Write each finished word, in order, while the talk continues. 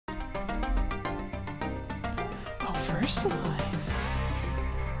first alive.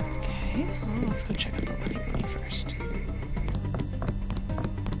 Okay, well, let's go check out the money bunny first.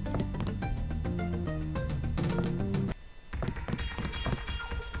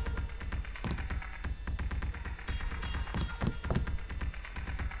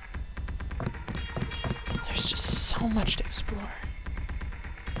 There's just so much to explore.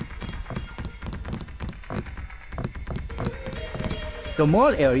 The mall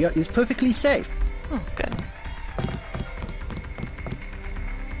area is perfectly safe. Oh, good.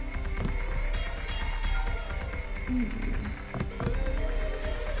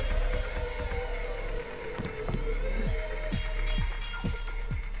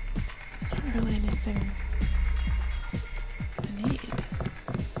 Not really anything I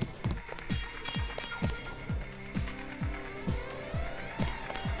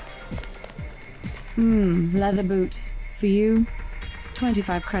need. Leather boots. For you,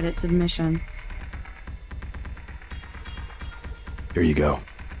 25 credits admission. Here you go.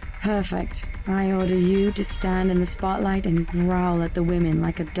 Perfect. I order you to stand in the spotlight and growl at the women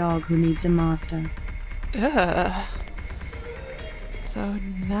like a dog who needs a master. Ugh. So,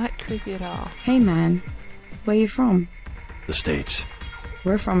 not creepy at all. Hey man, where you from? The States.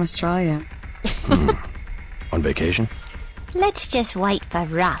 We're from Australia. On vacation? Let's just wait for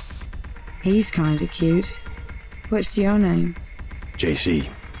Russ. He's kinda cute. What's your name? JC.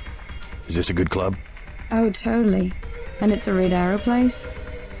 Is this a good club? Oh, totally. And it's a Red Arrow place?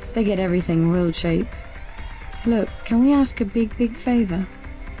 They get everything real cheap. Look, can we ask a big favor?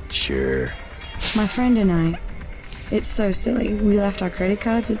 Sure. My friend and I. It's so silly. We left our credit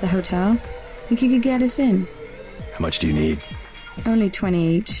cards at the hotel. Think you could get us in? How much do you need? Only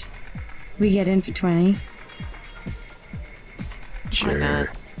 20 each. We get in for 20. Sure. not?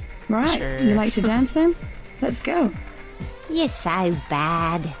 Right. Sure. You like to dance then? Let's go. You're so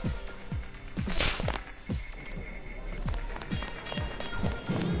bad.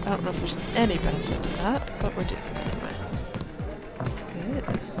 I don't know if there's any benefit to that, but we're doing it anyway.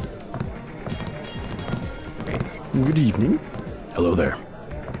 Great. Good evening. Hello there.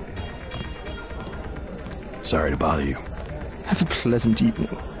 Sorry to bother you. Have a pleasant evening.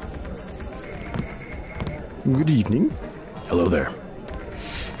 Good evening. Hello there.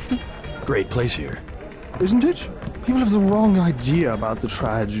 Great place here. Isn't it? People have the wrong idea about the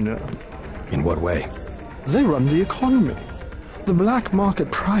tribes, you know. In what way? They run the economy. The black market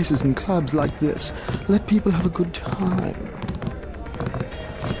prices in clubs like this let people have a good time.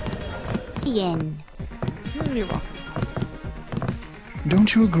 Yen. You're welcome.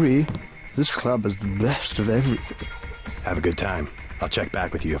 Don't you agree? This club is the best of everything. Have a good time. I'll check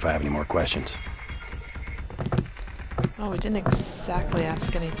back with you if I have any more questions. Oh, we didn't exactly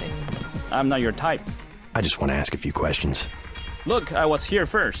ask anything. I'm not your type. I just want to ask a few questions. Look, I was here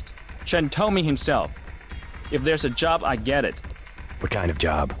first. Chen told me himself. If there's a job, I get it. What kind of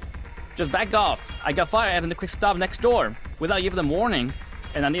job? Just back off. I got fired at the quick stop next door without giving them warning,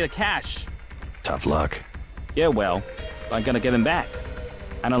 and I need a cash. Tough luck. Yeah, well, I'm gonna get them back.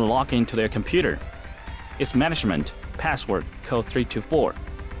 And I'm logging into their computer. It's management, password, code 324.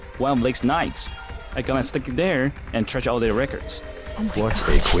 One of Blake's nights. I'm gonna stick it there and trash all their records. Oh my What's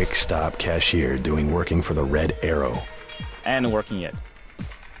God. a quick stop cashier doing working for the Red Arrow? And working it.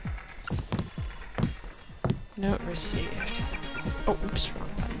 Note received. Oh, oops, wrong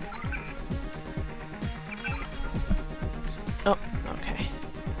button. Oh, okay.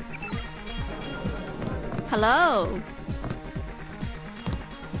 Hello.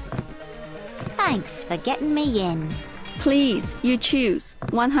 Thanks for getting me in. Please, you choose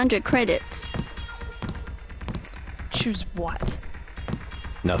 100 credits. Choose what?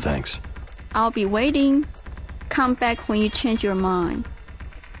 No thanks. I'll be waiting. Come back when you change your mind.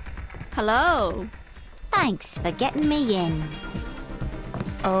 Hello. Thanks for getting me in.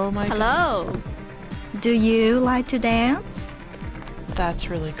 Oh my Hello. Do you like to dance? goodness. That's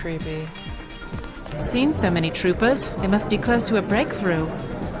really creepy. Seen so many troopers, they must be close to a breakthrough.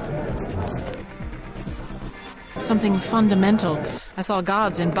 Something fundamental. I saw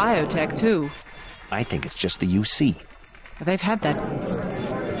guards in biotech, too. I think it's just the UC. They've had that.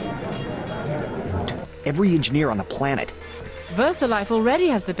 Every engineer on the planet. VersaLife already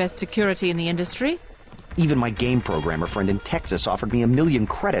has the best security in the industry. Even my game programmer friend in Texas offered me 1 million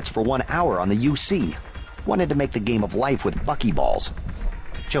credits for 1 hour on the UC. Wanted to make the game of life with buckyballs.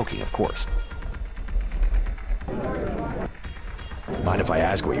 Joking, of course. Mind if I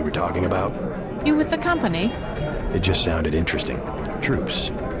ask what you were talking about? You with the company? It just sounded interesting. Troops.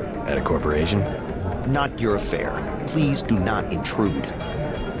 At a corporation? Not your affair. Please do not intrude.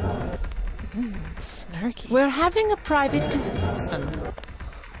 Snarky. We're having a private discussion.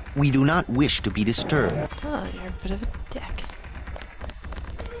 We do not wish to be disturbed. Oh, you're a bit of a dick.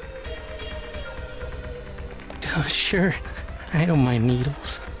 Oh, sure. I don't mind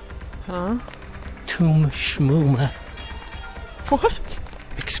needles. Huh? Toom schmooma. What?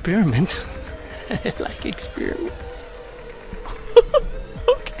 Experiment. I like experiments.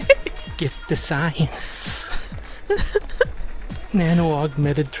 Okay. Gift to science.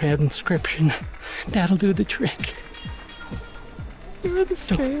 Nano-augmented transcription. That'll do the trick. You're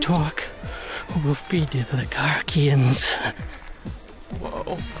the Don't talk, or we'll feed you to the Garkians.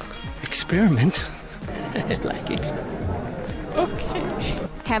 Whoa. Experiment. I like Okay.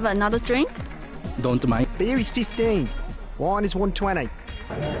 Have another drink? Don't mind. Beer is 15. Wine is 120.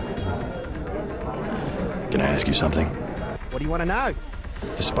 Can I ask you something? What do you want to know?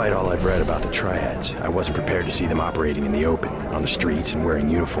 Despite all I've read about the triads, I wasn't prepared to see them operating in the open, on the streets, and wearing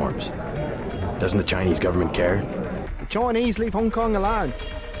uniforms. Doesn't the Chinese government care? The Chinese leave Hong Kong alone.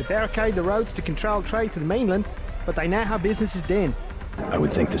 They barricade the roads to control trade to the mainland, but they know how business is done. I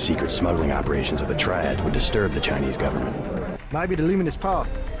would think the secret smuggling operations of the triads would disturb the Chinese government. Maybe the luminous path,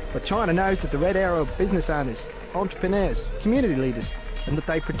 but China knows that the Red Arrow are business owners, entrepreneurs, community leaders, and that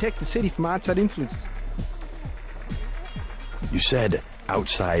they protect the city from outside influences. You said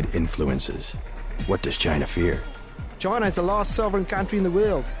outside influences. What does China fear? China is the last sovereign country in the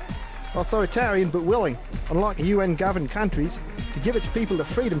world. Authoritarian but willing, unlike UN-governed countries, to give its people the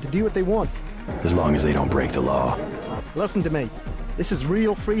freedom to do what they want. As long as they don't break the law. Listen to me. This is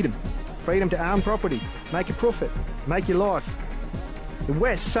real freedom. Freedom to own property, make a profit, make your life. The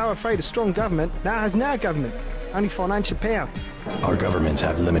West, so afraid of strong government, now has no government, only financial power. Our governments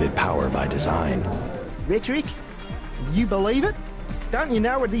have limited power by design. Rhetoric? You believe it? Don't you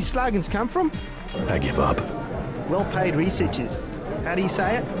know where these slogans come from? I give up. Well-paid researchers. How do you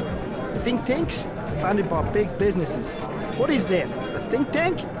say it? Think tanks? Funded by big businesses. What is that? A think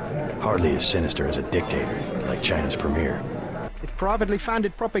tank? Hardly as sinister as a dictator, like China's premier. It's privately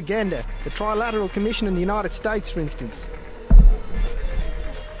funded propaganda. The Trilateral Commission in the United States, for instance.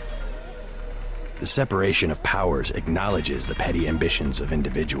 The separation of powers acknowledges the petty ambitions of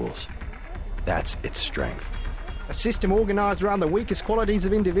individuals. That's its strength. A system organized around the weakest qualities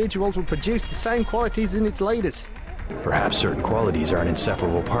of individuals will produce the same qualities in its leaders. Perhaps certain qualities are an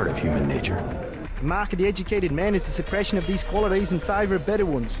inseparable part of human nature. The mark of the educated man is the suppression of these qualities in favor of better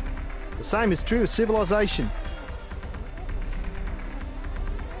ones. The same is true of civilization.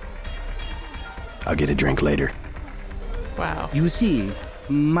 I'll get a drink later. Wow. You see,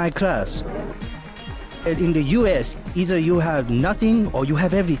 my class. In the US, either you have nothing or you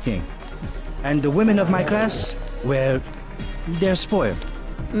have everything. And the women of my class, well, they're spoiled.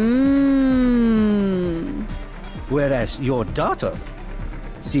 Whereas your daughter,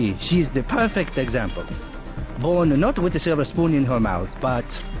 see, she's the perfect example. Born not with a silver spoon in her mouth,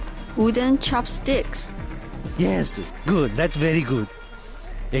 but... Wooden chopsticks. Yes, good, that's very good.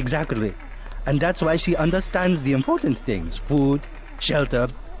 Exactly. And that's why she understands the important things. Food, shelter,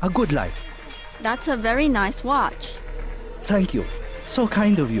 a good life. That's a very nice watch. Thank you. So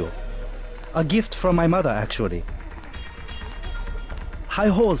kind of you. A gift from my mother, actually.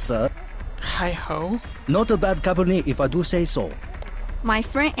 Hi-ho, sir. Hi-ho? Not a bad company if I do say so. My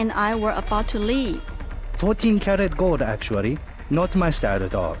friend and I were about to leave. 14 karat gold, actually. Not my style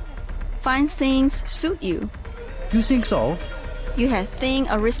at all. Fine things suit you. You think so? You have thin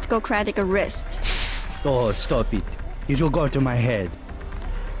aristocratic wrists. Oh, stop it. It will go to my head.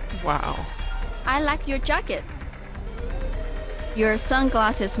 Wow. I like your jacket. Your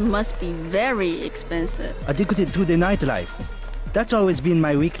sunglasses must be very expensive. Addicted to the nightlife. That's always been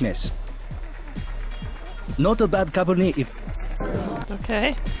my weakness. Not a bad company if...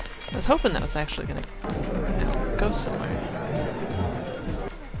 Okay. I was hoping that was actually gonna, go somewhere.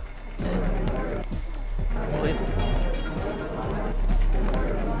 And...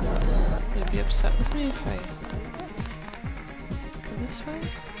 will you be upset with me if I go this way?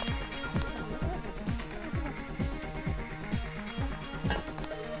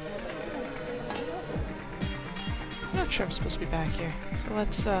 I'm not sure I'm supposed to be back here, so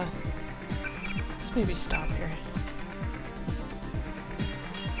let's maybe stop here.